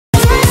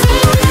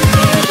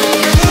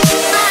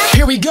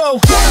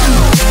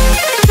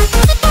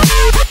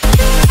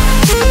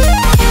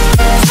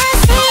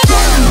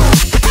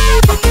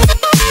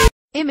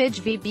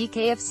Malignaggi v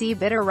BKFC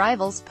Bitter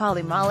rivals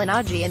Paulie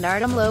Malignaggi and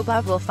Artem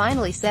Lobov will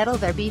finally settle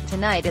their beef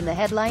tonight in the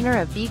headliner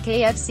of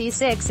BKFC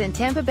 6 in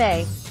Tampa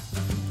Bay.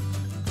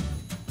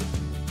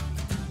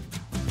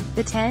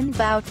 The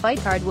 10-bout fight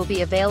card will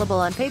be available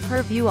on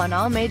pay-per-view on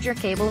all major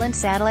cable and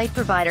satellite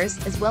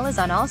providers, as well as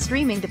on all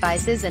streaming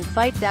devices and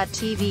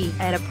Fight.tv,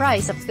 at a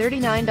price of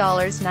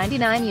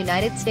 $39.99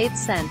 United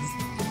States cents.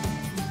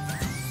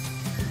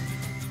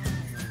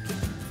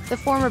 The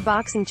former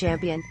boxing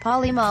champion,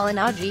 Paulie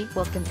Malignaggi,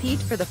 will compete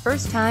for the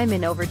first time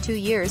in over 2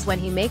 years when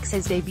he makes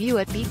his debut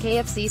at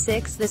BKFC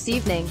 6 this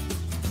evening.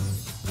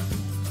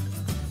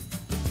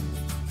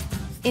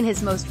 In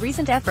his most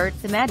recent effort,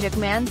 the Magic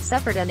Man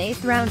suffered an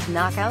 8th-round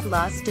knockout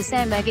loss to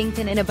Sam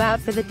Eggington in a bout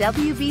for the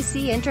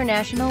WBC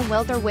International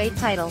Welterweight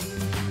title.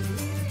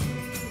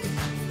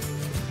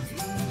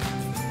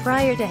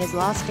 Prior to his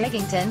loss to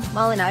Eggington,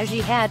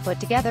 Malignaggi had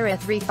put together a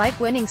 3-fight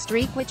winning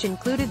streak which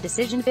included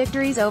decision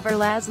victories over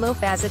Laszlo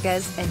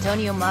Fazekas,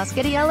 Antonio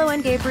Moscatiello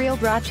and Gabriel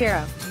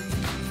Bracero.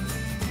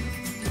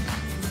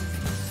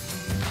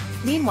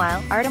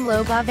 Meanwhile, Artem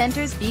Lobov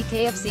enters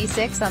BKFC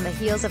 6 on the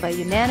heels of a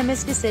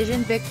unanimous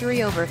decision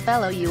victory over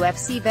fellow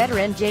UFC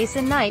veteran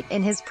Jason Knight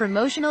in his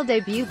promotional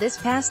debut this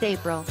past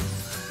April.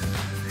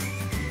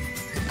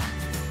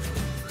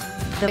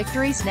 The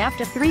victory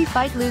snapped a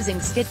 3-fight losing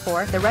skid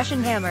for the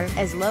Russian Hammer,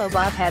 as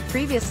Lobov had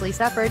previously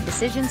suffered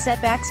decision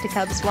setbacks to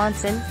Cub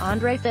Swanson,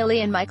 Andre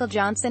Fili and Michael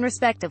Johnson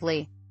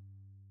respectively.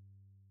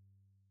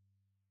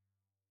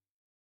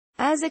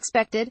 As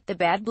expected, the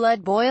bad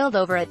blood boiled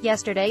over at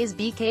yesterday's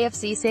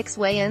BKFC 6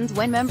 weigh-ins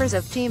when members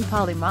of Team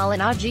Paulie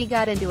Malignaggi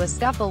got into a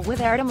scuffle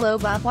with Artem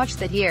Lobov. Watch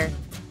that here.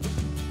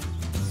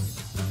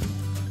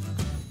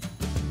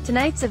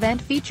 Tonight's event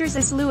features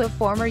a slew of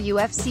former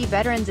UFC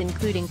veterans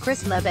including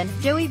Chris Leben,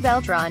 Joey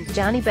Beltran,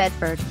 Johnny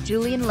Bedford,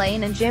 Julian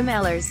Lane and Jim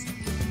Ellers.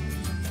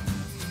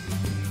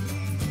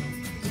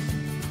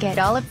 Get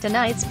all of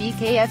tonight's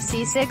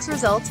BKFC 6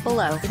 results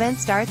below. Event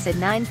starts at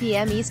 9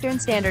 p.m. Eastern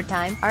Standard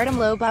Time. Artem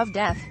Lobov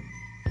def.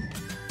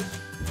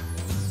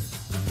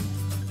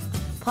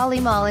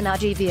 Paulie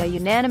Malignaggi via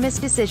unanimous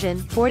decision,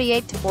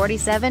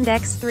 48-47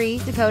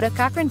 x3, Dakota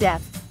Cochran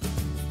def.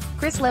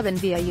 Chris Leben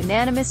via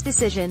unanimous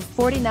decision,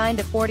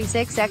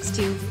 49-46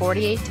 x2,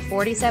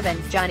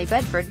 48-47, Johnny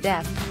Bedford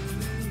def.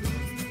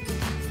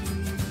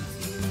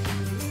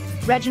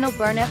 Reginald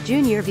Burnett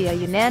Jr. via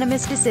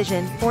unanimous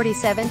decision,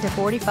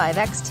 47-45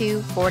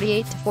 x2,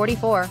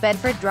 48-44,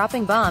 Bedford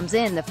dropping bombs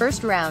in the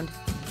first round.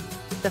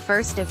 The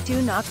first of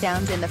 2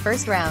 knockdowns in the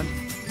first round.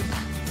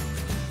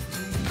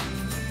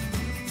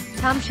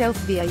 Tom Schoaf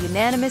via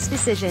unanimous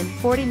decision,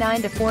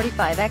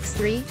 49-45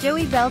 x3,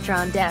 Joey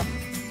Beltran def.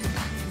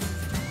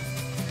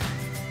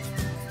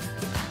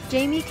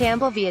 Jamie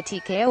Campbell via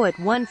TKO at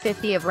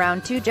 150 of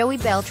round 2, Joey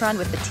Beltran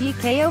with the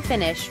TKO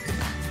finish.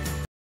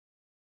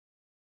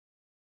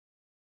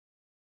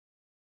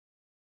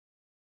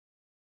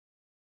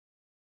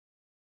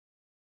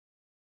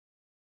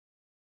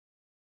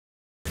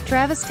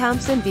 Travis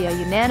Thompson via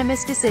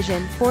unanimous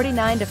decision,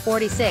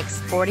 49-46,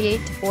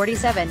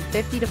 48-47,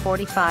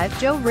 50-45,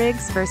 Joe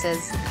Riggs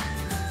vs.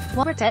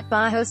 Walter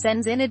Bajos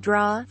ends in a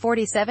draw,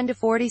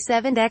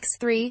 47-47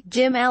 x3,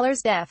 Jim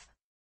Ellers def.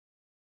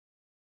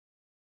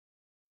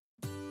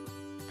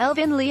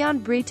 Elvin Leon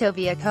Brito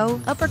via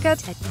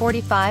uppercut at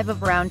 45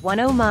 of round 1,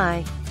 oh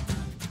my.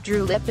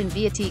 Drew Lippin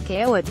via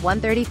TKO at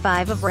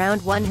 135 of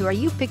round 1. Who are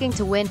you picking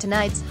to win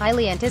tonight's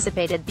highly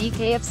anticipated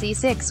BKFC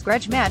 6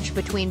 grudge match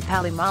between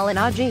Paulie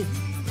Malignaggi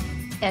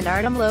and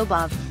Artem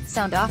Lobov?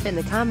 Sound off in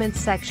the comments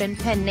section.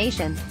 Pen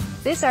Nation.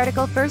 This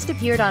article first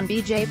appeared on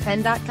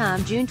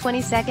bjpen.com June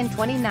 22,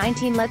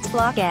 2019. Let's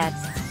block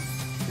ads.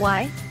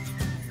 Why?